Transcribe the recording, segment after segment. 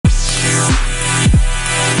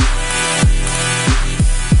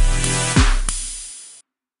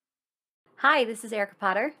Hi, this is Erica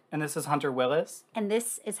Potter, And this is Hunter Willis. and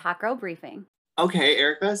this is Hot Girl Briefing. Okay,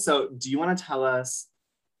 Erica, so do you want to tell us,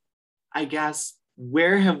 I guess,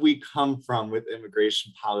 where have we come from with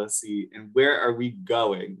immigration policy and where are we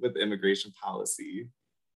going with immigration policy?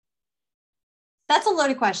 That's a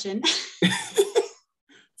loaded question.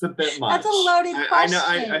 It's a bit much. That's a loaded I know,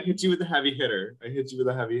 question. I hit you with a heavy hitter.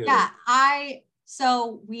 Yeah,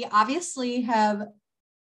 so we obviously have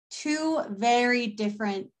two very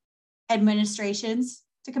different administrations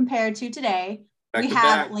to compare to today. Back we to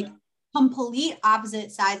have back. like complete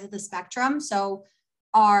opposite sides of the spectrum. So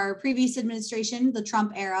our previous administration, the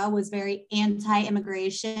Trump era, was very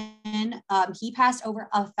anti-immigration. He passed over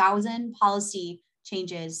 1,000 policy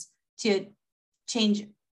changes to change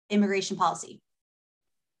immigration policy.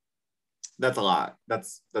 That's a lot.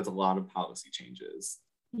 That's a lot of policy changes.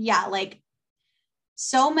 Yeah, like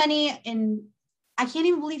so many I can't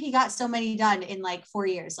even believe he got so many done in like 4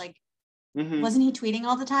 years. Like, wasn't he tweeting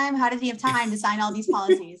all the time? How did he have time to sign all these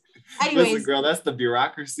policies? Anyways, listen, girl, that's the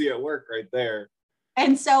bureaucracy at work right there.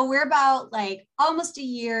 And so we're about like almost a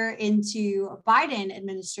year into Biden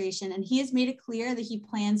administration, and he has made it clear that he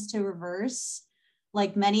plans to reverse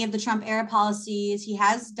like many of the Trump era policies. He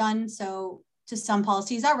has done so to some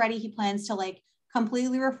policies already. He plans to like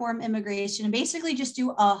completely reform immigration and basically just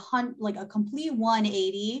do a complete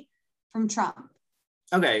 180 from Trump.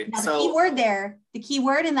 Okay, now, so the key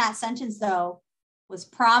word in that sentence though was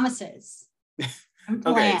promises.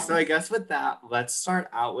 Okay, so I guess with that, let's start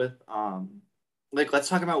out with let's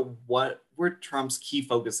talk about what were Trump's key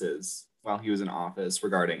focuses while he was in office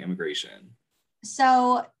regarding immigration.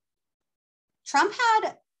 So Trump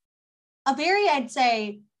had a very, I'd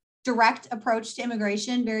say, direct approach to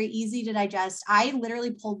immigration, very easy to digest. I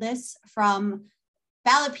literally pulled this from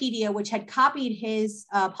Ballotpedia, which had copied his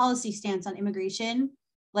policy stance on immigration,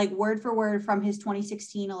 like word for word from his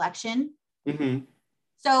 2016 election. Mm-hmm.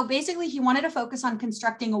 So basically, he wanted to focus on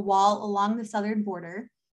constructing a wall along the southern border,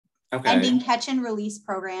 okay, ending catch and release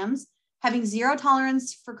programs, having zero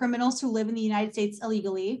tolerance for criminals who live in the United States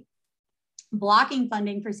illegally, blocking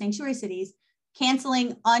funding for sanctuary cities,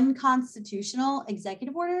 canceling unconstitutional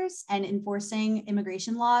executive orders, and enforcing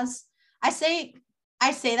immigration laws. I say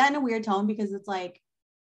that in a weird tone because it's like,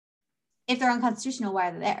 if they're unconstitutional, why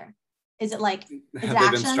are they there? Is it like, is it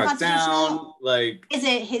actually unconstitutional? Like, is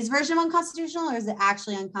it his version of unconstitutional or is it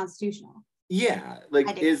actually unconstitutional? Yeah,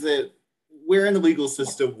 like, is it, where in the legal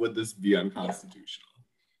system would this be unconstitutional?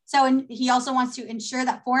 So he also wants to ensure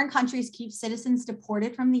that foreign countries keep citizens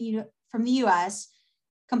deported from the U.S.,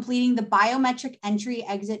 completing the biometric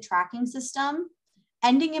entry-exit tracking system,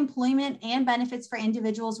 ending employment and benefits for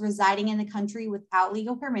individuals residing in the country without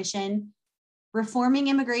legal permission, reforming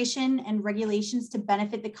immigration and regulations to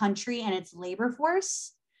benefit the country and its labor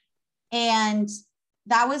force. And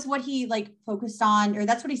that was what he like focused on, or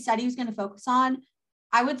that's what he said he was going to focus on.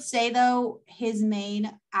 I would say, though, his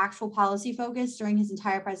main actual policy focus during his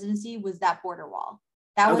entire presidency was that border wall.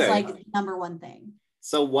 That was like the number one thing.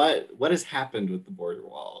 So what has happened with the border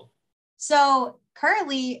wall? So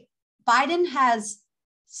currently, Biden has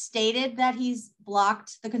stated that he's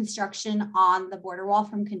blocked the construction on the border wall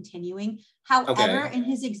from continuing. However, in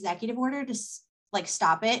his executive order to like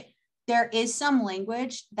stop it, there is some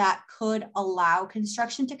language that could allow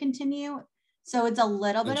construction to continue. So it's a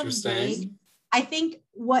little bit of vague. I think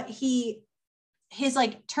what his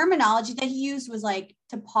like terminology that he used was like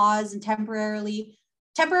to pause and temporarily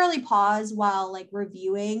pause while like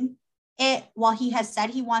reviewing it. While he has said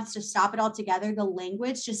he wants to stop it altogether, the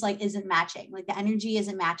language just like isn't matching. Like the energy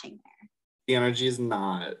isn't matching there. The energy is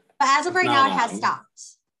not. But as of right now, it has stopped.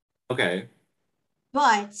 Okay.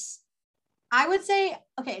 But I would say,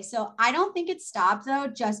 okay, so I don't think it stopped though,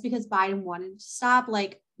 just because Biden wanted to stop.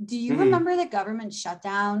 Like, do you remember the government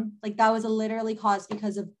shutdown? Like that was literally caused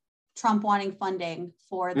because of Trump wanting funding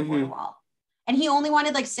for the border wall. And he only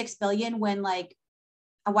wanted like $6 billion when like,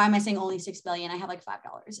 why am I saying only $6 billion? I have like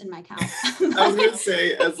 $5 in my account. I was gonna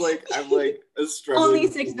say, I'm like a struggling only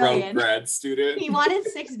 $6 billion grad student. He wanted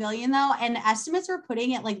 $6 billion though, and estimates were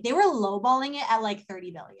putting it like they were lowballing it at like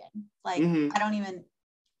 $30 billion. Like I don't even.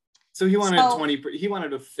 So he wanted He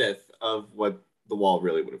wanted a fifth of what the wall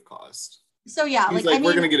really would have cost. So yeah, he's like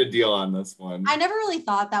we're gonna get a deal on this one. I never really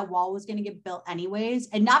thought that wall was gonna get built anyways,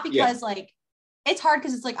 and not because like it's hard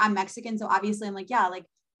because it's like I'm Mexican, so obviously I'm like like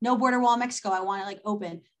no border wall in Mexico. I want it like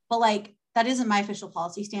open, but like that isn't my official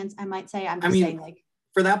policy stance. I might say I'm just saying like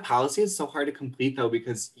for that policy, it's so hard to complete though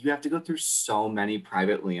because you have to go through so many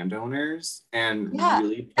private landowners and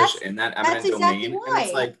really push in that eminent domain, and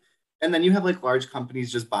it's like, and then you have like large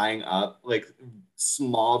companies just buying up like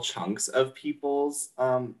small chunks of people's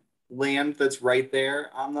land that's right there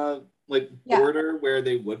on the like border where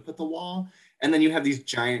they would put the wall. And then you have these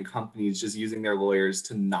giant companies just using their lawyers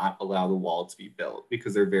to not allow the wall to be built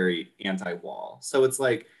because they're very anti-wall. So it's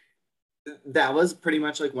like that was pretty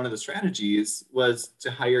much like one of the strategies was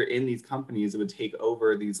to hire in these companies that would take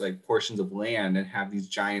over these like portions of land and have these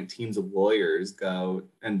giant teams of lawyers go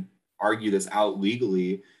and argue this out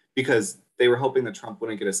legally because they were hoping that Trump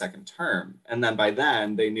wouldn't get a second term. And then by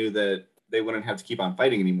then they knew that they wouldn't have to keep on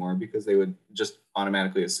fighting anymore because they would just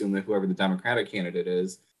automatically assume that whoever the Democratic candidate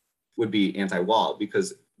is would be anti-wall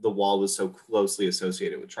because the wall was so closely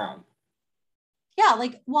associated with Trump. Yeah,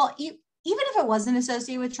 like, well, even if it wasn't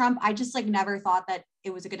associated with Trump, I just like never thought that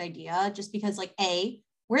it was a good idea just because like,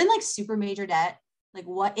 we're in like super major debt. Like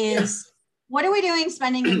what are we doing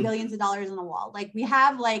spending billions of dollars on a wall? Like we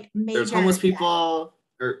have like major there's homeless people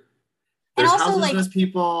or there's and also houseless like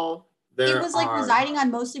people. It was like residing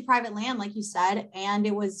on mostly private land, like you said, and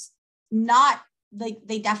it was not like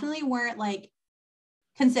they definitely weren't like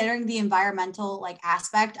considering the environmental like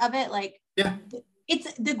aspect of it. Like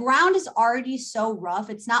it's the ground is already so rough.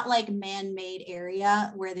 It's not like man-made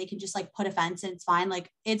area where they can just like put a fence and it's fine.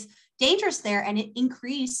 Like it's dangerous there, and it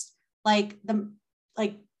increased like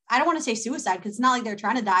I don't want to say suicide because it's not like they're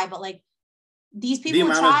trying to die, but like these people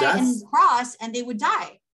would try and cross and they would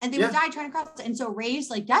die. And they would die trying to cross. And so raised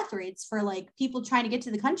like death rates for like people trying to get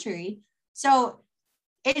to the country. So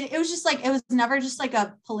it was just like, it was never just like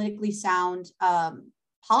a politically sound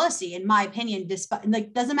policy, in my opinion, despite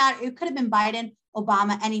like, doesn't matter. It could have been Biden,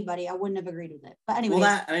 Obama, anybody. I wouldn't have agreed with it. But anyway.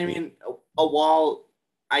 Well, I mean, a wall,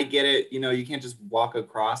 I get it. You know, you can't just walk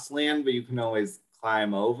across land, but you can always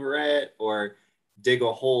climb over it or dig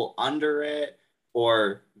a hole under it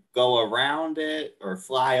or go around it or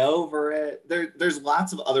fly over it. There's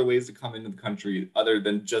lots of other ways to come into the country other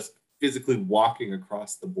than just physically walking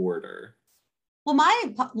across the border. Well,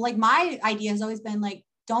 my idea has always been like,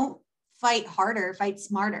 don't fight harder, fight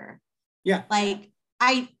smarter. Yeah. Like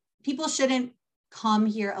people shouldn't come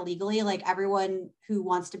here illegally. Like everyone who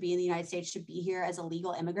wants to be in the United States should be here as a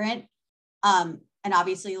legal immigrant. And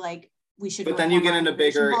obviously like we should. But then you get into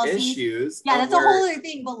bigger issues. Yeah, that's a whole other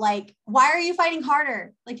thing. But like, why are you fighting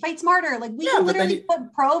harder? Like, fight smarter. Like, we can literally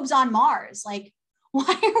put probes on Mars. Like,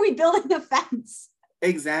 why are we building a fence?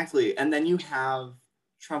 Exactly. And then you have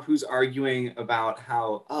Trump who's arguing about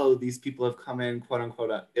how, oh, these people have come in, quote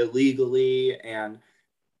unquote, illegally.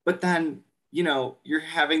 But then, you know, you're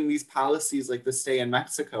having these policies like the stay in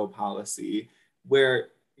Mexico policy, where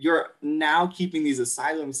you're now keeping these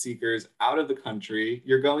asylum seekers out of the country.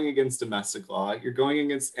 You're going against domestic law. You're going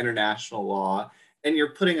against international law. And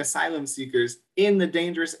you're putting asylum seekers in the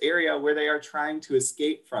dangerous area where they are trying to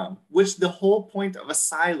escape from, which the whole point of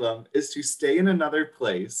asylum is to stay in another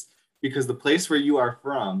place because the place where you are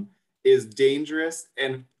from is dangerous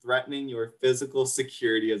and threatening your physical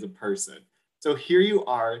security as a person. So here you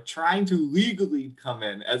are trying to legally come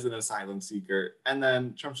in as an asylum seeker. And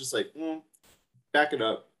then Trump's just like, back it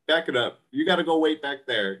up. You got to go wait back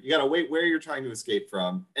there. You got to wait where you're trying to escape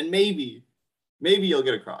from. And maybe you'll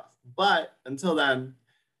get across. But until then,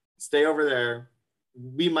 stay over there.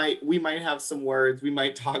 We might have some words. We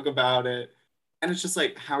might talk about it. And it's just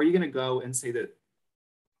like, how are you going to go and say that,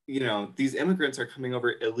 you know, these immigrants are coming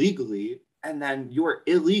over illegally and then you're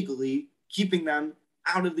illegally keeping them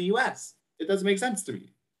out of the US? It doesn't make sense to me.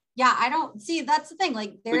 Yeah, I don't see. That's the thing.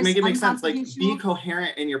 Like, there's make it make sense. Like, be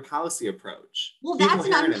coherent in your policy approach. Well, that's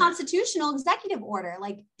an unconstitutional executive order.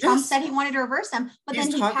 Like Trump said, he wanted to reverse them, but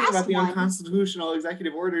then he talking about the unconstitutional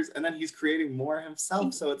executive orders, and then he's creating more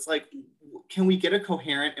himself. So it's like, can we get a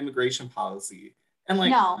coherent immigration policy? And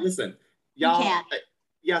like, listen, y'all.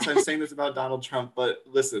 Yes, I'm saying this about Donald Trump, but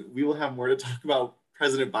listen, we will have more to talk about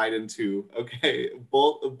President Biden too. Okay,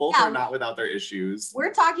 both are not without their issues.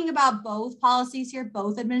 We're talking about both policies here,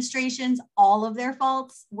 both administrations, all of their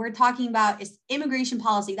faults. We're talking about immigration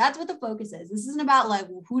policy. That's what the focus is. This isn't about like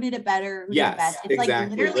who did it better, who did it best. It's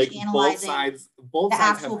exactly. like literally analyzing both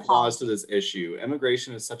sides have flaws to this issue.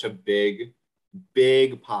 Immigration is such a big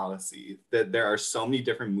policy that there are so many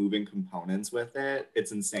different moving components with it.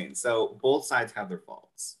 It's insane. So both sides have their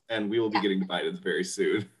faults, and we will be getting to Biden's very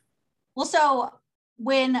soon. Well, so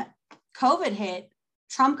when COVID hit,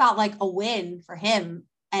 Trump got like a win for him,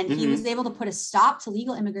 and he was able to put a stop to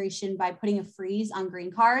legal immigration by putting a freeze on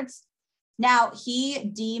green cards. Now, he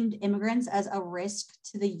deemed immigrants as a risk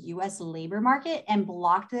to the US labor market and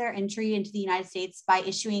blocked their entry into the United States by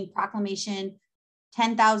issuing Proclamation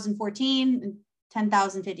 10,014 and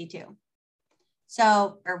 10,052.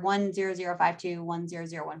 So, or 10052,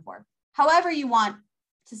 10014. However you want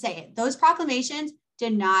to say it. Those proclamations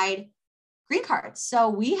denied green cards. So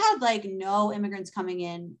we had like no immigrants coming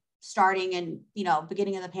in starting in,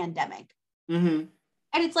 beginning of the pandemic. Mm-hmm.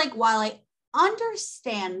 And it's like, while I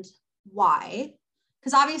understand why,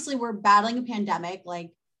 because obviously we're battling a pandemic,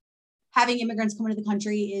 like having immigrants come into the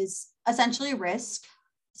country is essentially a risk,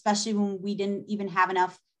 especially when we didn't even have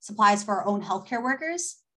enough supplies for our own healthcare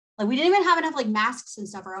workers. Like we didn't even have enough like masks and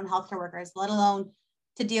stuff for our own healthcare workers, let alone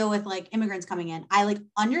to deal with like immigrants coming in. I like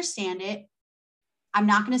understand it. I'm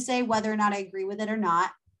not going to say whether or not I agree with it or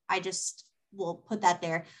not. I just will put that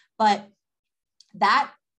there. But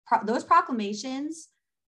those proclamations,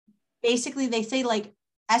 basically they say like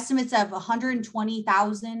estimates of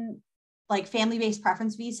 120,000 like family-based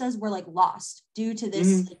preference visas were like lost due to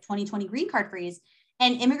this like 2020 green card freeze.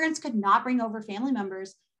 And immigrants could not bring over family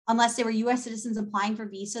members unless they were US citizens applying for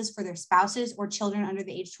visas for their spouses or children under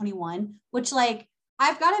the age of 21, which like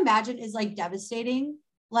I've got to imagine is like devastating.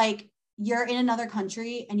 Like you're in another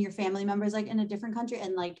country and your family members like in a different country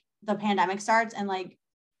and like the pandemic starts and like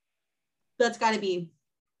it's got to be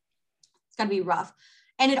rough.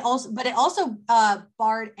 And it also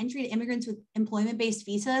barred entry to immigrants with employment-based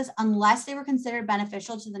visas unless they were considered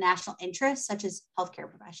beneficial to the national interest, such as healthcare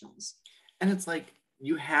professionals. And it's like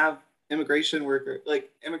you have immigrant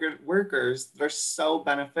workers that are so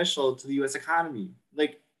beneficial to the U.S. economy.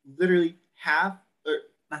 Like literally half, or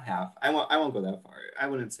not half. I won't go that far. I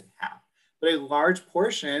wouldn't say half, but a large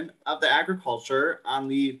portion of the agriculture on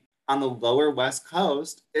the lower West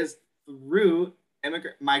Coast is through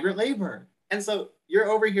migrant labor. And so you're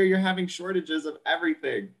over here, you're having shortages of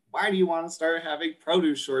everything. Why do you want to start having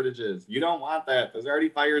produce shortages? You don't want that. There's already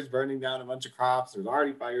fires burning down a bunch of crops. There's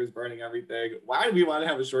already fires burning everything. Why do we want to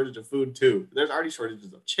have a shortage of food too? There's already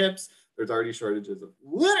shortages of chips. There's already shortages of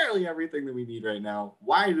literally everything that we need right now.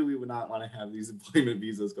 Why do we not want to have these employment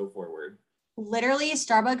visas go forward? Literally,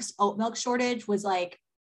 Starbucks oat milk shortage was like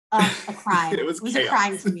a crime. It was a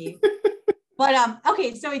crime to me. But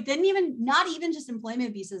okay, so it not even just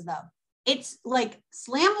employment visas though. It's like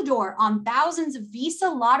slammed the door on thousands of visa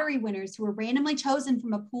lottery winners who were randomly chosen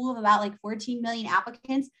from a pool of about like 14 million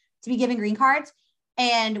applicants to be given green cards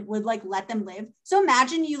and would like let them live. So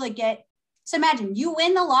imagine you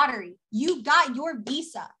win the lottery, you got your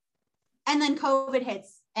visa, and then COVID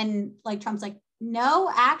hits and like Trump's like, no,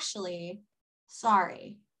 actually,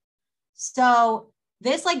 sorry. So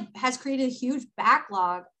this like has created a huge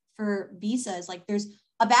backlog for visas. Like there's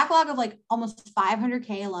a backlog of like almost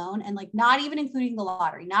 500K alone, and like not even including the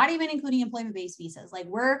lottery, not even including employment-based visas. Like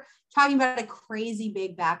we're talking about a crazy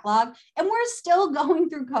big backlog, and we're still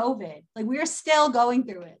going through COVID. Like we're still going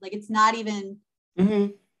through it. Like it's not even,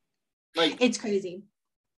 like it's crazy.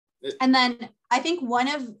 And then I think one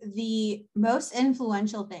of the most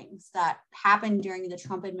influential things that happened during the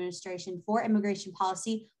Trump administration for immigration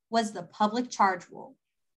policy was the public charge rule.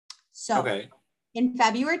 So in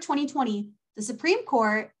February 2020, the Supreme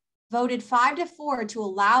Court voted 5-4 to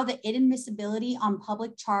allow the inadmissibility on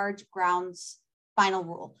public charge grounds final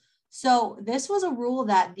rule. So this was a rule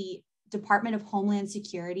that the Department of Homeland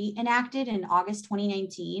Security enacted in August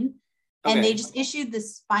 2019. And they just issued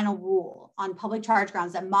this final rule on public charge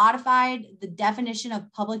grounds that modified the definition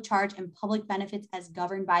of public charge and public benefits as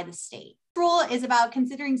governed by the state. The rule is about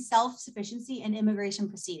considering self-sufficiency in immigration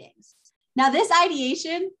proceedings. Now, this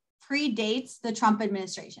ideation predates the Trump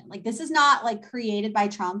administration. Like this is not like created by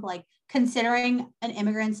Trump. Like considering an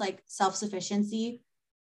immigrant's like self-sufficiency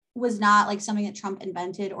was not like something that Trump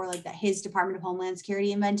invented or like that his Department of Homeland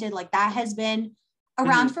Security invented. Like that has been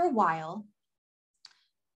around for a while.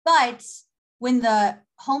 But when the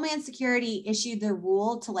Homeland Security issued their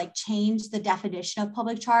rule to like change the definition of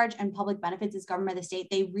public charge and public benefits as governed by the state,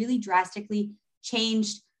 they really drastically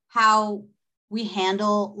changed how we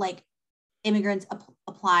handle like immigrants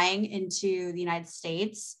applying into the United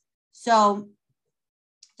States. So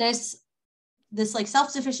this like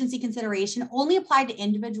self-sufficiency consideration only applied to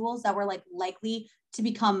individuals that were like likely to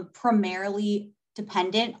become primarily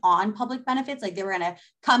dependent on public benefits. Like they were going to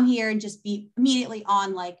come here and just be immediately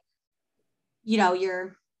on like,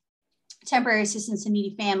 your temporary assistance to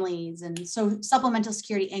needy families and so supplemental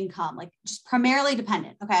security income, like just primarily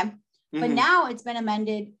dependent. Okay. But now it's been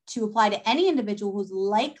amended to apply to any individual who's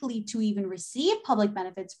likely to even receive public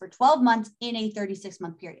benefits for 12 months in a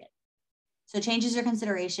 36-month period. So it changes your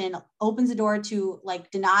consideration, opens the door to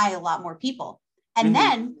like deny a lot more people. And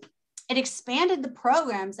then it expanded the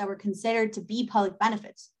programs that were considered to be public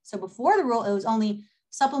benefits. So before the rule, it was only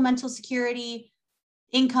supplemental security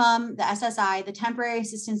income, the SSI, the temporary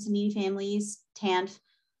assistance to needy families, TANF,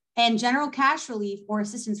 and general cash relief or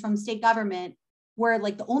assistance from the state government were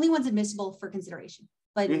like the only ones admissible for consideration.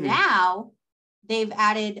 But now they've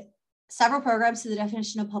added several programs to the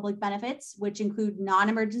definition of public benefits, which include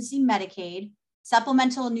non-emergency Medicaid,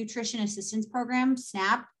 Supplemental Nutrition Assistance Program,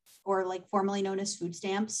 SNAP, or like formerly known as food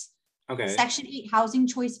stamps. Okay. Section 8 Housing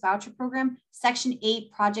Choice Voucher Program, Section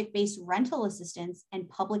 8 Project-Based Rental Assistance, and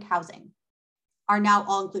public housing are now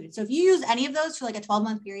all included. So if you use any of those for like a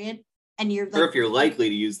 12-month period and you're like, or if you're likely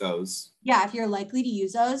to use those. Yeah, if you're likely to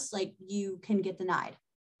use those, like you can get denied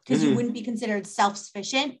because you wouldn't be considered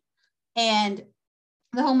self-sufficient. And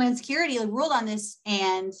the Homeland Security like, ruled on this,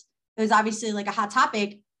 and it was obviously like a hot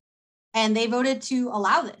topic, and they voted to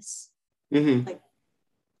allow this. Like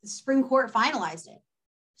the Supreme Court finalized it.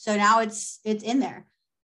 So now it's in there.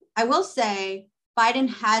 I will say Biden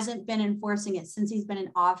hasn't been enforcing it since he's been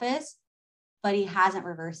in office, but he hasn't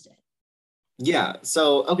reversed it. Yeah.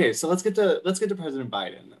 So okay. So let's get to President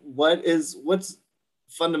Biden. What's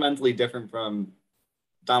fundamentally different from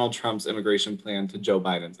Donald Trump's immigration plan to Joe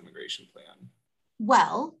Biden's immigration plan?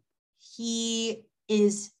 Well, he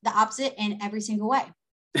is the opposite in every single way.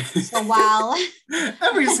 So while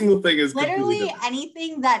every single thing is literally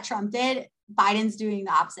anything that Trump did, Biden's doing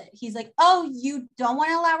the opposite. He's like, oh, you don't want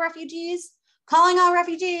to allow refugees? Calling all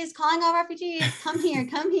refugees, come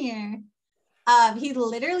here. He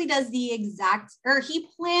literally does the exact, or he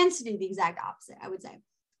plans to do the exact opposite, I would say.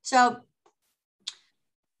 So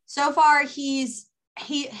far his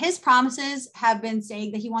promises have been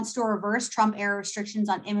saying that he wants to reverse Trump era restrictions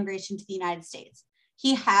on immigration to the United States.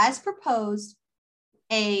 He has proposed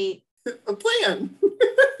a plan.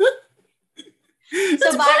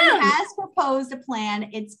 So Biden has proposed a plan.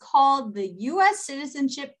 It's called the U.S.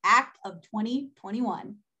 Citizenship Act of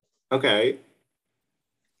 2021. Okay.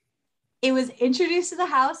 It was introduced to the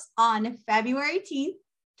House on February 18th,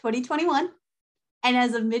 2021. And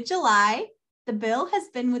as of mid-July, the bill has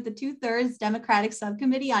been with the 2/3 Democratic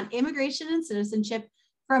Subcommittee on Immigration and Citizenship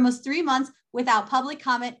for almost 3 months without public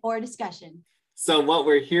comment or discussion. So what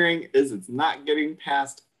we're hearing is it's not getting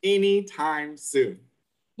passed anytime soon.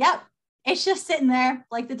 Yep. It's just sitting there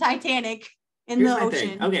like the Titanic in the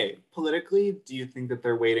ocean. Okay, politically, do you think that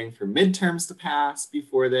they're waiting for midterms to pass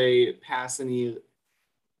before they pass any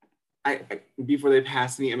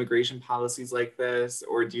immigration policies like this?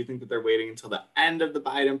 Or do you think that they're waiting until the end of the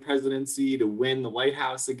Biden presidency to win the White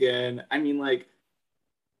House again? I mean, like,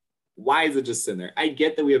 why is it just sitting there? I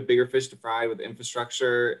get that we have bigger fish to fry with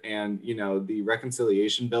infrastructure and, you know, the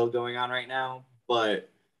reconciliation bill going on right now, but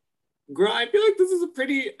girl, I feel like this is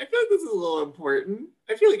a little important.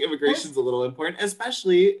 I feel like immigration is a little important,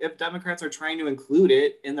 especially if Democrats are trying to include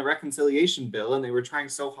it in the reconciliation bill, and they were trying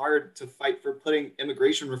so hard to fight for putting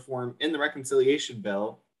immigration reform in the reconciliation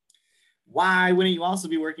bill. Why wouldn't you also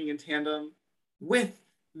be working in tandem with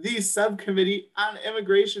the subcommittee on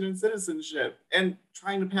immigration and citizenship and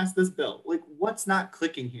trying to pass this bill? Like, what's not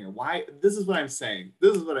clicking here? Why? This is what I'm saying.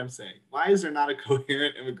 Why is there not a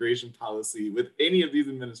coherent immigration policy with any of these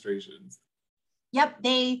administrations? Yep,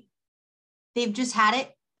 they've just had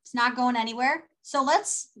it. It's not going anywhere. So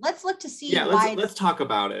let's look to see why. Let's talk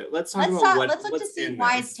about it. Let's look to see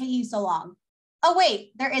why it's taking so long. Oh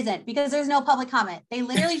wait, there isn't, because there's no public comment. They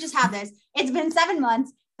literally just have this. It's been 7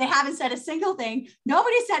 months. They haven't said a single thing.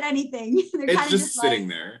 Nobody said anything. They're it's kind of just sitting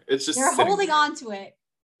there. It's just they're holding on to it.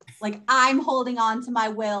 Like, I'm holding on to my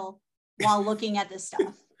will while looking at this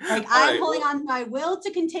stuff. Like, I'm holding on to my will to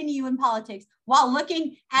continue in politics while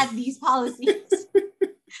looking at these policies.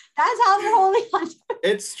 That's how they're holding on to it.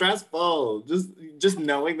 It's stressful. Just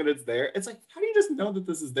knowing that it's there. It's like, how do you just know that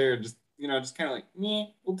this is there? Just kind of like, meh,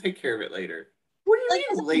 we'll take care of it later. What do you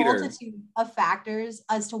mean later? There's a multitude of factors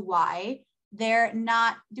as to why they're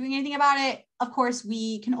not doing anything about it. Of course,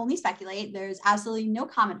 we can only speculate. There's absolutely no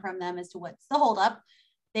comment from them as to what's the holdup.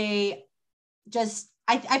 They just,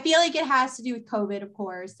 I feel like it has to do with COVID, of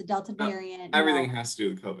course, the Delta variant. Everything has to do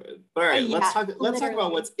with COVID. But all right, let's talk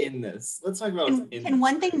about what's in this. Let's talk about what's in this. Can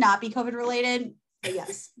one thing not be COVID related? But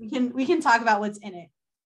yes, we can talk about what's in it.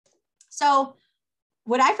 So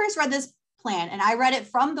when I first read this plan, and I read it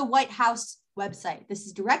from the White House website, this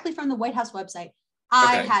is directly from the White House website,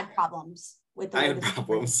 I had problems with the way this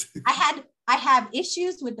problems. I have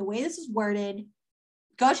issues with the way this is worded.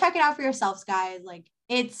 Go check it out for yourselves, guys. Like,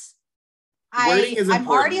 I'm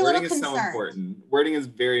already a little concerned. So important. Wording is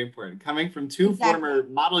very important. Coming from two former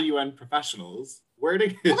Model UN professionals, wording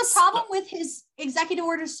is... Well, the problem with his executive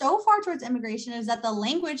order so far towards immigration is that the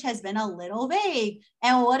language has been a little vague.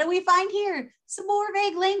 And what do we find here? Some more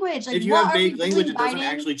vague language. Like, if you have vague language, it doesn't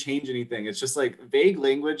actually change anything. It's just like, vague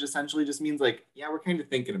language essentially just means like, yeah, we're kind of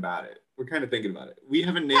thinking about it. We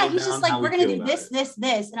haven't nailed down. He's just like, we're going to do this.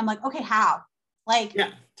 And I'm like, okay, how? Like,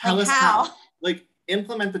 yeah, tell us how. Like,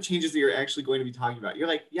 implement the changes that you're actually going to be talking about. You're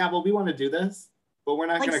like, yeah, well, we want to do this, but we're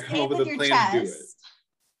not going to come up with a plan to do it.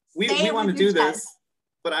 We want to do this,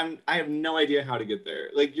 but I have no idea how to get there.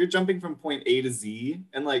 Like you're jumping from point A to Z,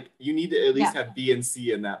 and like you need to at least have B and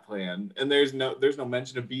C in that plan. And there's no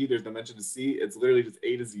mention of B, there's no mention of C. It's literally just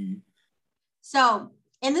A to Z. So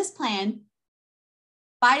in this plan,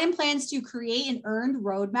 Biden plans to create an earned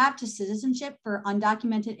roadmap to citizenship for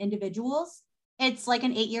undocumented individuals. It's like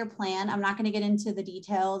an 8-year plan. I'm not going to get into the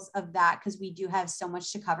details of that because we do have so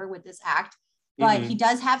much to cover with this act, but he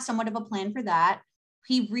does have somewhat of a plan for that.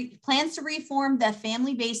 He plans to reform the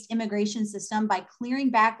family-based immigration system by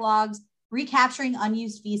clearing backlogs, recapturing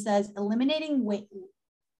unused visas, eliminating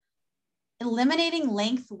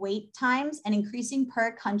length wait times, and increasing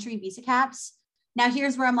per country visa caps. Now,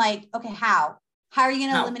 here's where I'm like, okay, how? How are you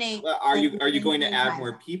going to eliminate? Are you going to add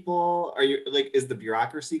more people? Are you like, is the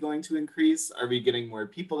bureaucracy going to increase? Are we getting more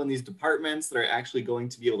people in these departments that are actually going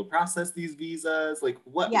to be able to process these visas? Like,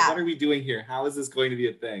 what are we doing here? How is this going to be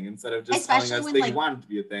a thing instead of just telling us that you want it to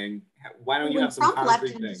be a thing? Why don't you have some Trump left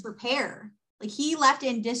in disrepair? Like he left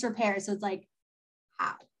in disrepair, so it's like,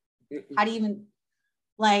 how? How do you even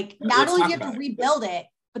like? Not only do you have to rebuild it,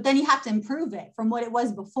 but then you have to improve it from what it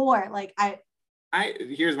was before. Like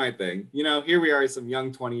here's my thing. You know, here we are, some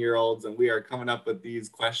young 20-year-olds, and we are coming up with these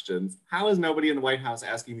questions. How is nobody in the White House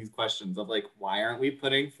asking these questions of like, why aren't we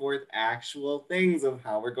putting forth actual things of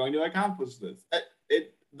how we're going to accomplish this?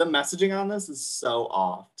 The messaging on this is so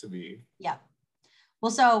off to me. Yeah.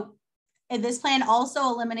 Well, so this plan also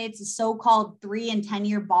eliminates the so-called 3 and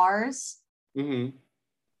 10-year bars.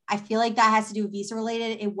 I feel like that has to do with visa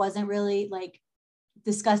related. It wasn't really like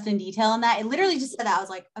discussed in detail on that. It literally just said that. I was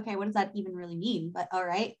like, okay, what does that even really mean? But all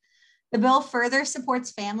right. The bill further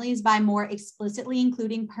supports families by more explicitly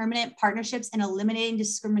including permanent partnerships and eliminating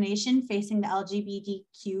discrimination facing the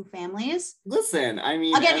LGBTQ families. Listen, I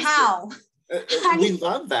mean, again, how? We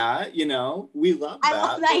love that, you know, we love that. I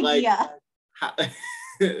love the idea.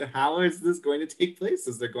 Like, how is this going to take place?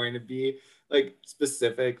 Is there going to be like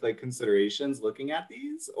specific like considerations looking at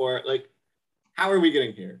these, or like, how are we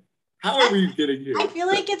getting here? How are we getting here? I feel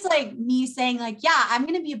like it's like me saying like, yeah, I'm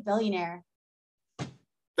going to be a billionaire.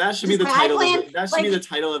 That should be the title. That should be the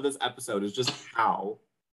title of this episode, is just how.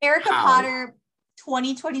 Erica Potter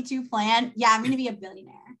 2022 plan. Yeah, I'm going to be a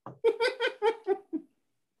billionaire.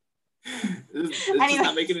 It's just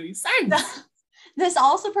not making any sense. This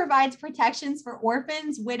also provides protections for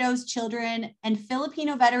orphans, widows, children, and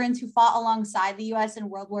Filipino veterans who fought alongside the U.S. in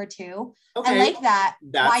World War II. Okay, I like that.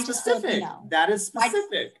 That's why specific. Just Filipino? That is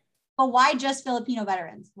specific. But why just Filipino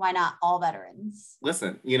veterans? Why not all veterans?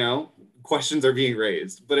 Listen, you know, questions are being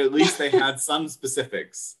raised, but at least they had some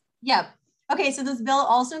specifics. Yep. Okay, so this bill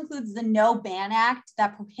also includes the No Ban Act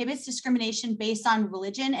that prohibits discrimination based on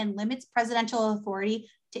religion and limits presidential authority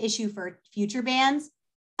to issue for future bans.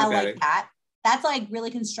 I like that. That's like really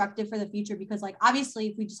constructive for the future because like, obviously,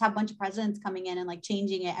 if we just have a bunch of presidents coming in and like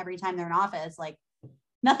changing it every time they're in office, like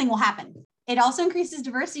nothing will happen. It also increases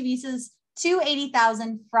diversity visas to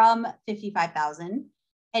 80,000 from 55,000.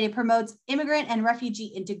 And it promotes immigrant and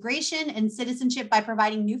refugee integration and citizenship by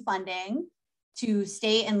providing new funding to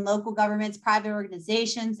state and local governments, private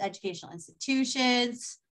organizations, educational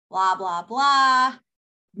institutions, blah, blah, blah.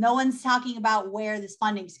 No one's talking about where this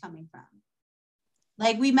funding is coming from.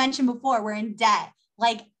 Like we mentioned before, we're in debt.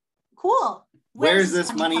 Like, cool. Where's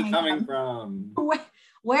this money coming from?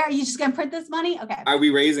 Where are you just going to print this money? Okay. Are we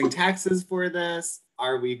raising taxes for this?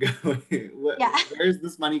 Are we going? Where's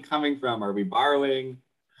this money coming from? Are we borrowing?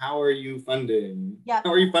 How are you funding?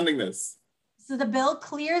 How are you funding this? So the bill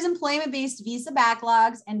clears employment-based visa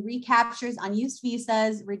backlogs and recaptures unused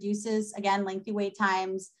visas, reduces, again, lengthy wait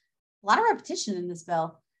times. A lot of repetition in this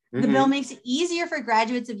bill. The bill makes it easier for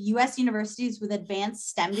graduates of U.S. universities with advanced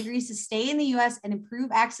STEM degrees to stay in the U.S. and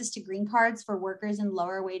improve access to green cards for workers in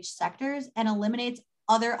lower wage sectors, and eliminates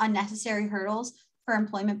other unnecessary hurdles for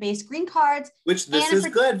employment-based green cards. Which this is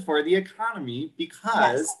good for the economy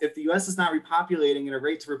because if the U.S. is not repopulating at a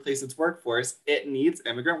rate to replace its workforce, it needs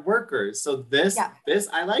immigrant workers. So this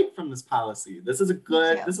I like from this policy. This is a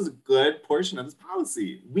good portion of this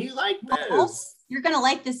policy. We like this. You're going to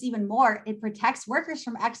like this even more. It protects workers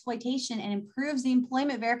from exploitation and improves the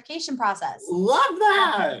employment verification process. Love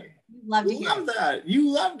that. Love to hear that. You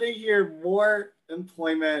love to hear more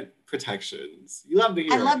employment protections. You love to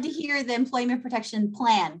hear. I love to hear the employment protection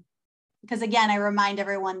plan. Because again, I remind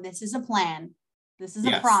everyone, this is a plan. This is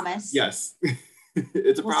a promise. Yes.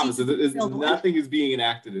 It's a promise. Nothing is being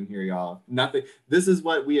enacted in here, y'all. Nothing. This is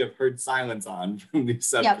what we have heard silence on from the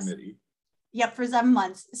subcommittee. Yep, for 7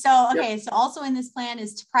 months. So, okay, so also in this plan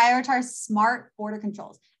is to prioritize smart border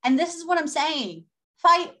controls. And this is what I'm saying.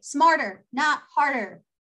 Fight smarter, not harder.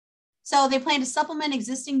 So they plan to supplement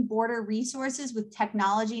existing border resources with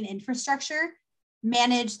technology and infrastructure.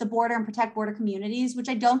 manage the border and protect border communities, which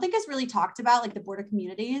I don't think is really talked about, like the border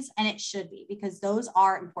communities, and it should be, because those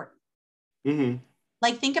are important. Mm-hmm.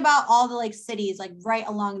 Like, think about all the like cities like right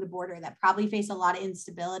along the border that probably face a lot of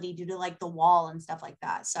instability due to like the wall and stuff like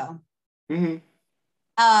that. So, and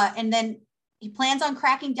then he plans on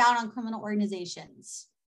cracking down on criminal organizations.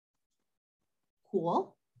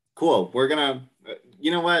 Cool. We're gonna, you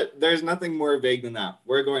know what? There's nothing more vague than that.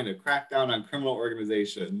 We're going to crack down on criminal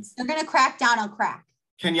organizations. They're gonna crack down on crack.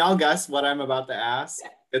 Can y'all guess what I'm about to ask?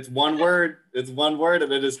 It's one word. It's one word,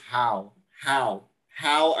 and it is how.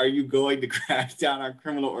 How are you going to crack down on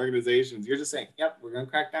criminal organizations? You're just saying, yep, we're going to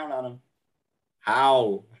crack down on them.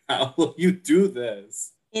 How will you do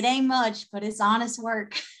this? It ain't much, but it's honest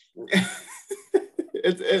work.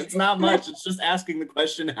 It's not much. It's just asking the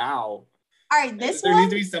question, how? All right, there needs to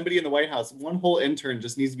be somebody in the White House. One whole intern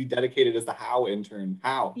just needs to be dedicated as the how intern.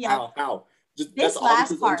 How? Just, that's all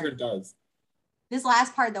this intern does. This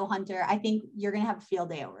last part, though, Hunter, I think you're going to have a field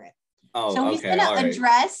day over it. Oh, so he's going to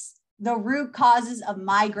address the root causes of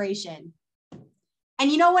migration.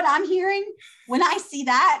 And you know what I'm hearing? When I see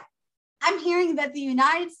that, I'm hearing that the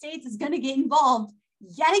United States is going to get involved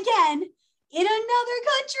yet again in another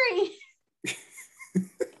country.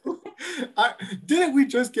 Didn't we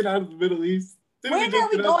just get out of the Middle East? When are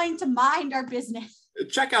we going to mind our business?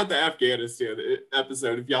 Check out the Afghanistan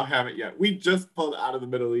episode if y'all haven't yet. We just pulled out of the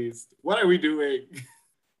Middle East. What are we doing?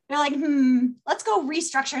 They're like, let's go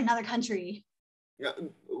restructure another country. Yeah,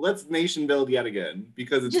 let's nation build yet again,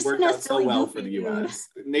 because it's worked out so well for the U.S.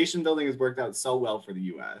 Nation building has worked out so well for the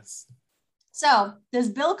U.S. So this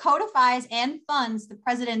bill codifies and funds the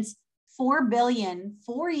president's $4 billion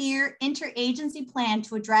 4-year interagency plan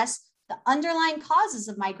to address the underlying causes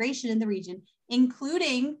of migration in the region,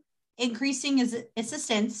 including increasing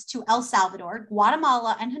assistance to El Salvador,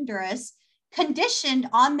 Guatemala, and Honduras, conditioned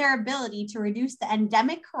on their ability to reduce the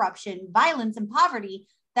endemic corruption, violence, and poverty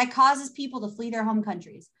that causes people to flee their home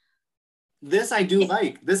countries. This I do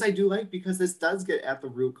like. This I do like, because this does get at the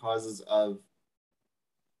root causes of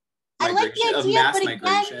migration, I like the idea, mass but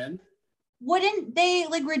migration. Again, wouldn't they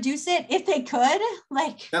like reduce it if they could?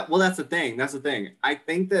 That's the thing. I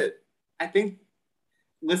think,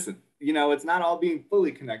 listen, you know, it's not all being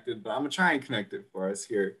fully connected, but I'm gonna try and connect it for us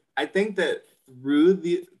here. I think that through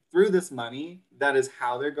this money, that is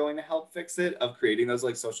how they're going to help fix it, of creating those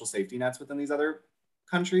like social safety nets within these other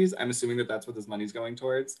countries. I'm assuming that that's what this money's going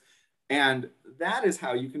towards. And that is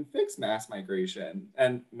how you can fix mass migration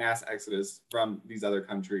and mass exodus from these other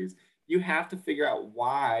countries. You have to figure out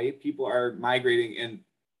why people are migrating in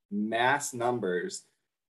mass numbers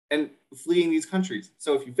and fleeing these countries.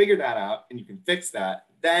 So if you figure that out and you can fix that,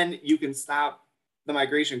 then you can stop the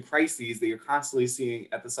migration crises that you're constantly seeing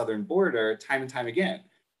at the southern border time and time again.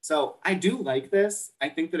 So I do like this. I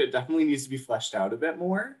think that it definitely needs to be fleshed out a bit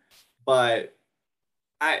more, but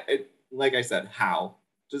like I said, how?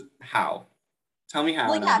 Just how? Tell me how.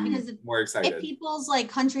 Well, yeah, because more excited. If people's like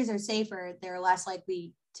countries are safer, they're less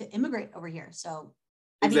likely to immigrate over here. So,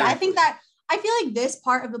 exactly. I mean, I feel like this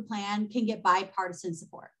part of the plan can get bipartisan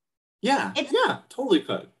support. Yeah, totally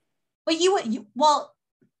could. But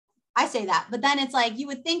I say that, but then it's like you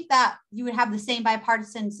would think that you would have the same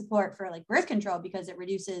bipartisan support for like birth control because it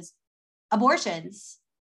reduces abortions.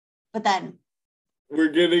 But then we're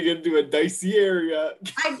getting into a dicey area.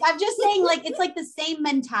 I'm just saying, like, it's like the same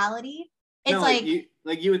mentality. It's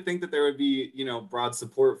you would think that there would be, you know, broad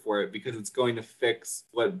support for it because it's going to fix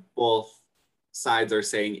what both sides are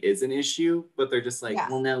saying is an issue, but they're just like,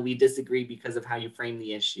 well, no, we disagree because of how you frame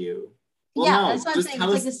the issue. Well, no, that's what I'm saying.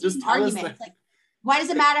 It's like the same argument. It's like, why does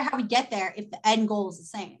it matter how we get there if the end goal is the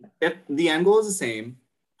same? If the end goal is the same,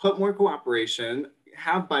 put more cooperation,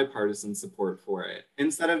 have bipartisan support for it,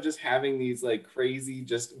 instead of just having these like crazy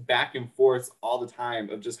just back and forth all the time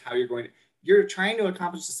of just how you're trying to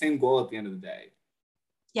accomplish the same goal at the end of the day.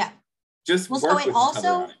 Yeah. Just work with each other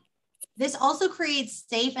on it. This also creates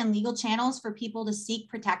safe and legal channels for people to seek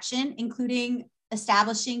protection, including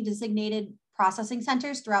establishing designated processing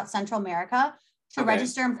centers throughout Central America to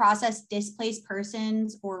register and process displaced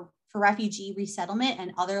persons or for refugee resettlement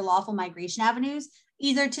and other lawful migration avenues,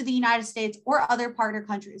 either to the United States or other partner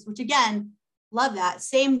countries, which again, love that.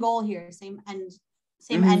 Same goal here, same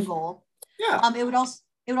end goal. Yeah. It would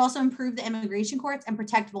also improve the immigration courts and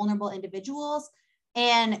protect vulnerable individuals.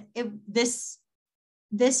 And this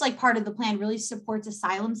like part of the plan really supports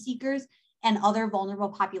asylum seekers and other vulnerable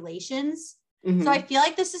populations. Mm-hmm. So I feel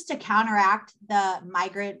like this is to counteract the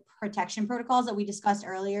migrant protection protocols that we discussed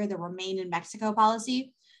earlier, the Remain in Mexico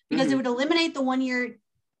policy, because it would eliminate the 1-year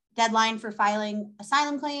deadline for filing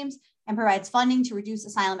asylum claims and provides funding to reduce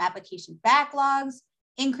asylum application backlogs.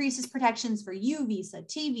 increases protections for U visa,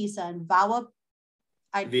 T visa, and VAWA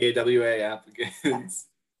applicants.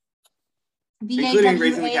 Including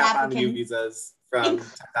raising the cap on the U visas from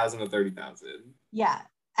 10,000 to 30,000. Yeah.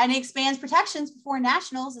 And it expands protections for foreign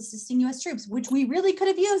nationals assisting U.S. troops, which we really could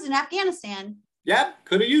have used in Afghanistan. Yeah,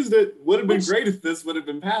 could have used it. Would have been great if this would have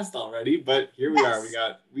been passed already, but here we are.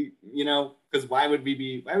 Because why would we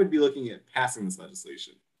be looking at passing this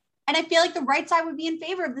legislation? And I feel like the right side would be in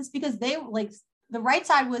favor of this because the right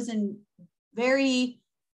side was in very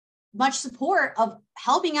much support of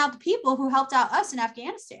helping out the people who helped out us in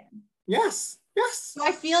Afghanistan. Yes. So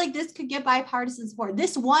I feel like this could get bipartisan support.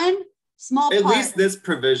 This one small at part least this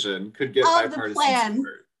provision could get bipartisan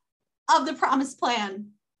support. Of the promised plan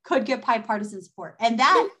could get bipartisan support. And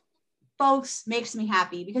that, folks, makes me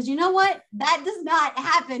happy because you know what? That does not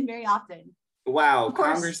happen very often. Wow,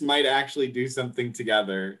 Congress might actually do something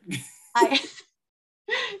together.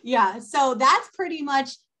 Yeah, so that's pretty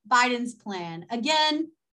much Biden's plan.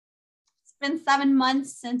 Again, it's been 7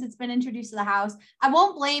 months since it's been introduced to the House. I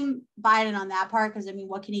won't blame Biden on that part because, I mean,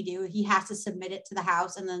 what can he do? He has to submit it to the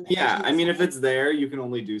House and then... Yeah, I mean, if it's there, you can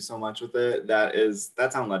only do so much with it.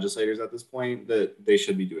 That's on legislators at this point, that they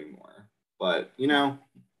should be doing more. But, here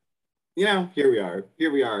we are.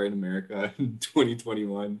 Here we are in America in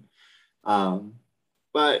 2021.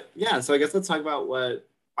 But yeah, so I guess let's talk about what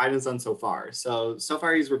Biden's done so far. So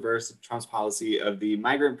far he's reversed Trump's policy of the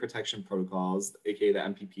Migrant Protection Protocols, aka the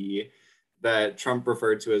MPP, that Trump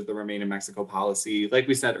referred to as the Remain in Mexico policy. Like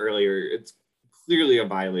we said earlier, it's clearly a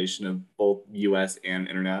violation of both US and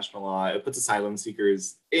international law. It puts asylum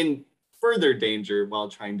seekers in further danger while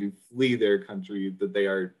trying to flee their country that they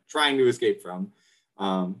are trying to escape from,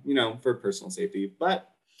 for personal safety. But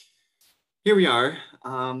here we are.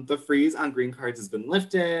 The freeze on green cards has been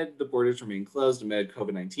lifted. The borders remain closed amid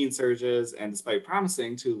COVID-19 surges. And despite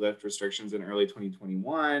promising to lift restrictions in early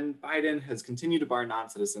 2021, Biden has continued to bar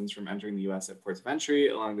non-citizens from entering the US at ports of entry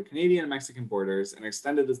along the Canadian and Mexican borders and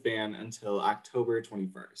extended this ban until October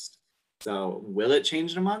 21st. So will it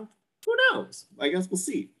change in a month? Who knows? I guess we'll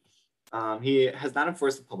see. He has not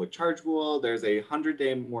enforced the public charge rule. There's a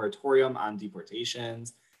 100-day moratorium on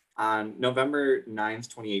deportations. On November 9th,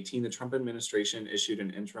 2018, the Trump administration issued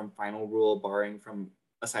an interim final rule barring from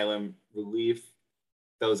asylum relief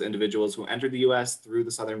those individuals who entered the US through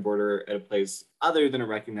the southern border at a place other than a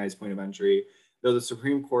recognized point of entry, though the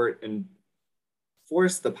Supreme Court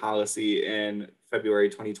enforced the policy in February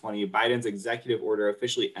 2020. Biden's executive order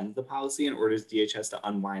officially ends the policy and orders DHS to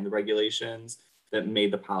unwind the regulations that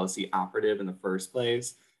made the policy operative in the first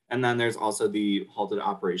place. And then there's also the halted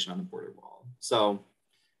operation on the border wall. So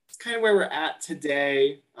it's kind of where we're at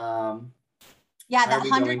today. The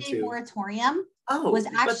 100-day moratorium was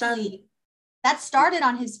actually, that started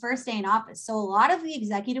on his first day in office. So a lot of the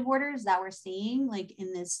executive orders that we're seeing, like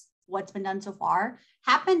in this, what's been done so far,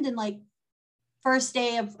 happened in like first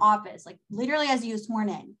day of office, like literally as he was sworn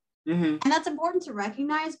in. Mm-hmm. And that's important to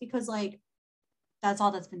recognize because like, that's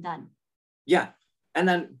all that's been done. Yeah. And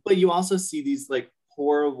then, but you also see these like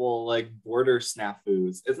horrible, like border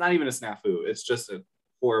snafus. It's not even a snafu. It's just a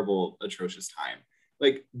horrible, atrocious time.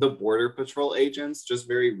 Like the Border Patrol agents just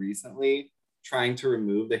very recently trying to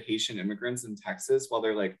remove the Haitian immigrants in Texas while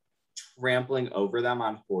they're like trampling over them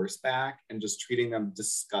on horseback and just treating them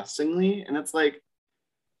disgustingly. And it's like,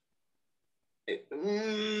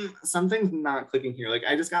 something's not clicking here. Like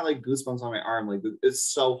I just got like goosebumps on my arm. Like it's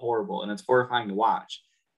so horrible and it's horrifying to watch.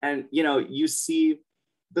 And, you see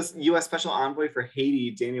this U.S. Special Envoy for Haiti,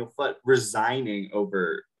 Daniel Foote, resigning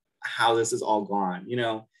over how this is all gone.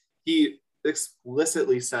 He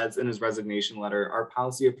explicitly says in his resignation letter, our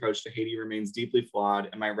policy approach to Haiti remains deeply flawed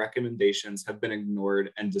and my recommendations have been ignored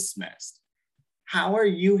and dismissed. How are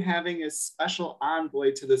you having a special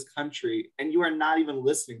envoy to this country and you are not even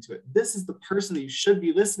listening to it? This is the person that you should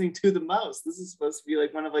be listening to the most. This is supposed to be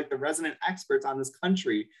like one of like the resident experts on this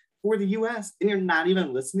country for the US, and you're not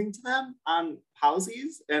even listening to them on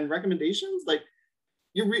policies and recommendations. Like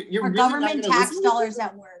you're our really government tax dollars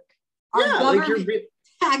at work. Our government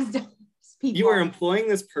tax dollars. People. You are employing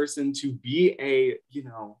this person to be a,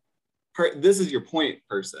 this is your point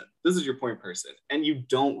person. This is your point person, and you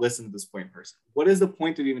don't listen to this point person. What is the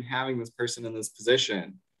point of even having this person in this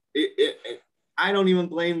position? I don't even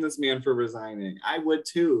blame this man for resigning. I would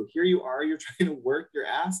too. Here you are. You're trying to work your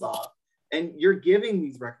ass off. And you're giving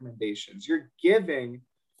these recommendations. You're giving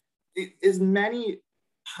as many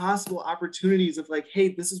possible opportunities of like, hey,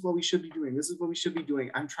 this is what we should be doing. This is what we should be doing.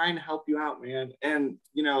 I'm trying to help you out, man. And,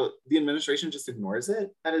 the administration just ignores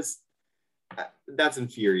it. That's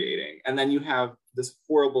infuriating. And then you have this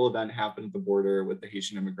horrible event happen at the border with the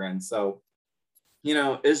Haitian immigrants. So,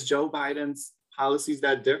 is Joe Biden's policies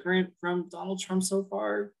that different from Donald Trump so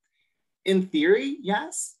far? In theory,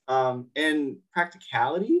 yes. In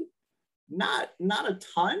practicality, not a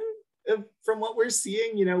ton. From what we're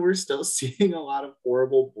seeing, we're still seeing a lot of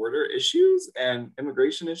horrible border issues and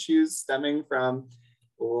immigration issues stemming from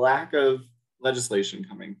lack of legislation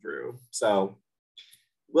coming through. So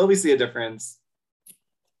will we see a difference?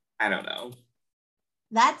 I don't know.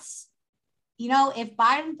 That's, if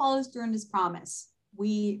Biden follows through on his promise,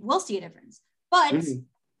 we will see a difference. But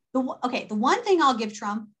the one thing I'll give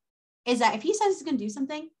Trump is that if he says he's going to do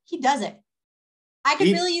something, he does it. I could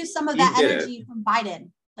really use some of that energy from Biden.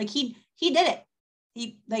 Like he did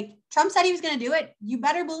it. Trump said he was going to do it. You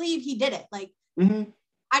better believe he did it.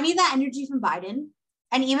 I need that energy from Biden.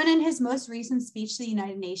 And even in his most recent speech to the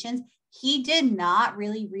United Nations, he did not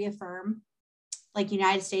really reaffirm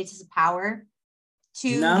United States as a power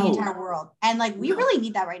to the entire world. And we really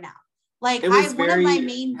need that right now. One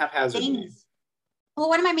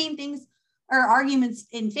of my main things or arguments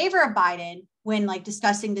in favor of Biden when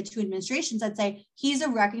discussing the two administrations, I'd say he's a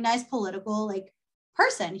recognized political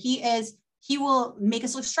person. He will make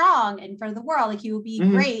us look strong in front of the world. He will be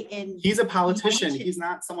great. And he's a politician. He's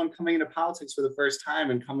not someone coming into politics for the first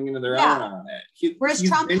time and coming into their own on it. Whereas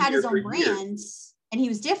Trump had his own brand and he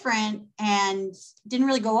was different and didn't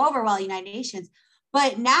really go over well at the United Nations.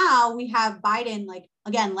 But now we have Biden,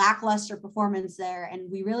 again, lackluster performance there. And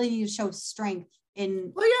we really need to show strength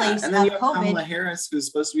in place and then of you have COVID. Kamala Harris, who's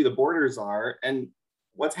supposed to be the border czar. And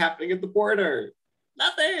what's happening at the border?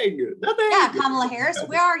 Nothing. Yeah, Kamala Harris,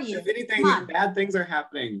 where are you? If anything, bad things are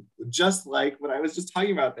happening. Just like what I was just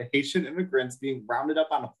talking about, the Haitian immigrants being rounded up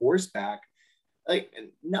on horseback.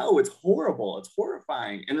 No, it's horrible. It's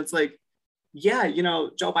horrifying. And it's Joe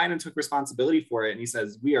Biden took responsibility for it. And he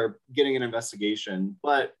says, we are getting an investigation.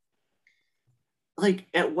 But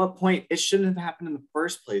at what point? It shouldn't have happened in the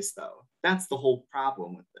first place, though. That's the whole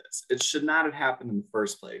problem with this. It should not have happened in the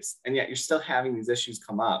first place. And yet you're still having these issues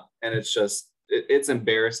come up. And it's just, it's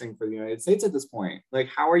embarrassing for the United States at this point.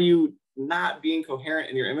 How are you not being coherent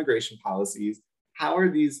in your immigration policies? How are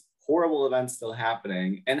these horrible events still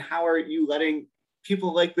happening? And how are you letting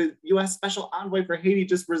people like the U.S. Special Envoy for Haiti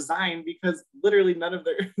just resign because literally none of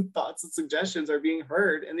their thoughts and suggestions are being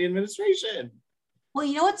heard in the administration? Well,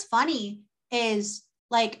 what's funny is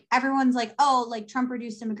everyone's Trump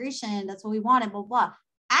reduced immigration. That's what we wanted, blah, blah.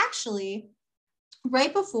 Actually,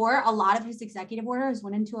 right before a lot of his executive orders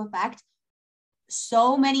went into effect,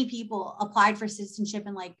 so many people applied for citizenship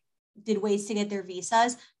and did ways to get their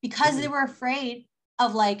visas because they were afraid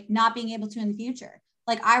of not being able to in the future.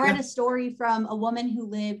 I read a story from a woman who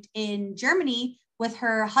lived in Germany with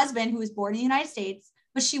her husband who was born in the United States,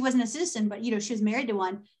 but she wasn't a citizen, but she was married to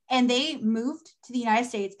one. And they moved to the United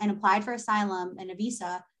States and applied for asylum and a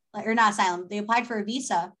visa, or not asylum, they applied for a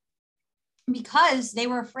visa because they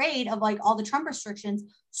were afraid of all the Trump restrictions.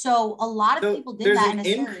 So a lot of people did that. There's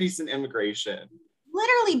an increase in immigration.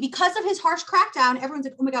 Literally, because of his harsh crackdown, everyone's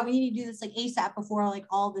like, oh my God, we need to do this ASAP before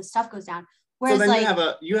all this stuff goes down. Whereas so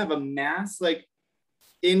then you have a mass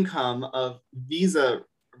income of visa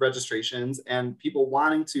registrations and people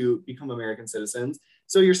wanting to become American citizens.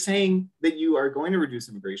 So you're saying that you are going to reduce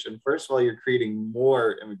immigration. First of all, you're creating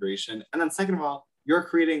more immigration. And then second of all, you're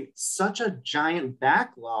creating such a giant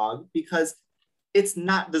backlog because it's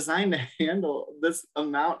not designed to handle this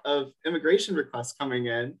amount of immigration requests coming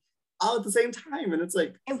in all at the same time. And it's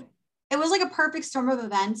it was a perfect storm of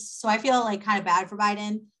events. So I feel kind of bad for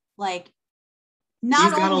Biden.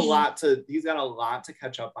 He's got a lot to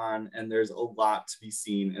catch up on, and there's a lot to be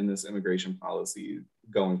seen in this immigration policy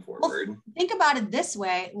going forward. Well, think about it this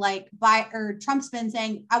way, Trump's been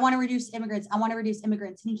saying, I want to reduce immigrants,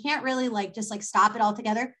 and he can't really just stop it all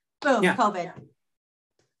together. Boom, yeah. COVID.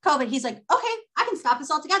 He's like, okay, I can stop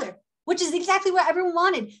this all together, which is exactly what everyone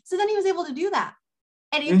wanted. So then he was able to do that.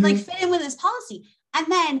 And it fit in with his policy. And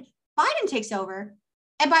then Biden takes over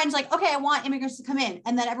and Biden's like, okay, I want immigrants to come in.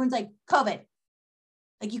 And then everyone's like, COVID.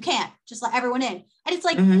 You can't just let everyone in. And it's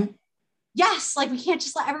yes, we can't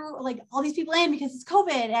just let everyone, all these people in because it's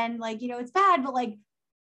COVID and it's bad, but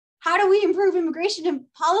how do we improve immigration and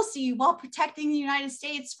policy while protecting the United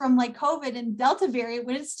States from COVID and Delta variant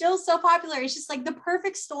when it's still so popular? It's just the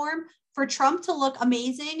perfect storm for Trump to look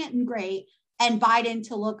amazing and great and Biden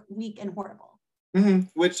to look weak and horrible.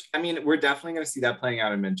 Which, we're definitely going to see that playing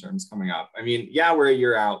out in midterms coming up. We're a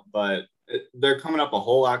year out, but they're coming up a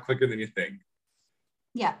whole lot quicker than you think.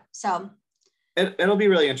 Yeah, so it'll be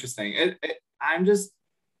really interesting.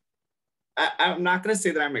 I'm not going to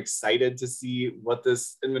say that I'm excited to see what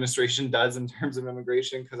this administration does in terms of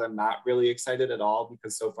immigration, because I'm not really excited at all,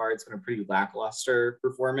 because so far it's been a pretty lackluster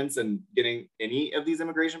performance in getting any of these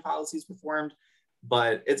immigration policies performed.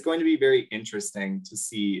 But it's going to be very interesting to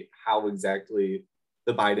see how exactly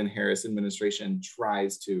the Biden-Harris administration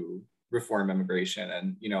tries to reform immigration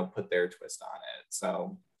and, you know, put their twist on it.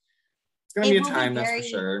 So it's going to be a time, that's for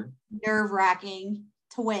sure. Nerve-wracking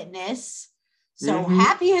to witness. So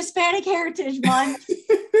happy Hispanic Heritage Month.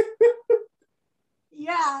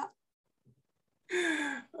 Yeah.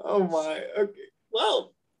 Oh my. Okay.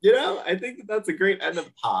 Well, you know, I think that's a great end of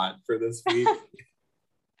the pod for this week.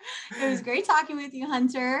 It was great talking with you,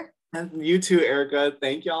 Hunter. And you too, Erica.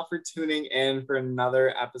 Thank y'all for tuning in for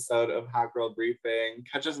another episode of Hot Girl Briefing.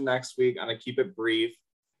 Catch us next week on a Keep It Brief.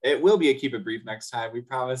 It will be a Keep It Brief next time. We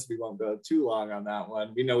promise we won't go too long on that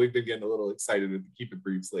one. We know we've been getting a little excited with the Keep It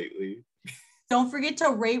Briefs lately. Don't forget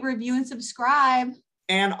to rate, review, and subscribe.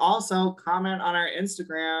 And also comment on our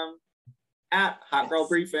Instagram at Hot Girl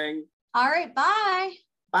Briefing. All right, bye.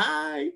 Bye.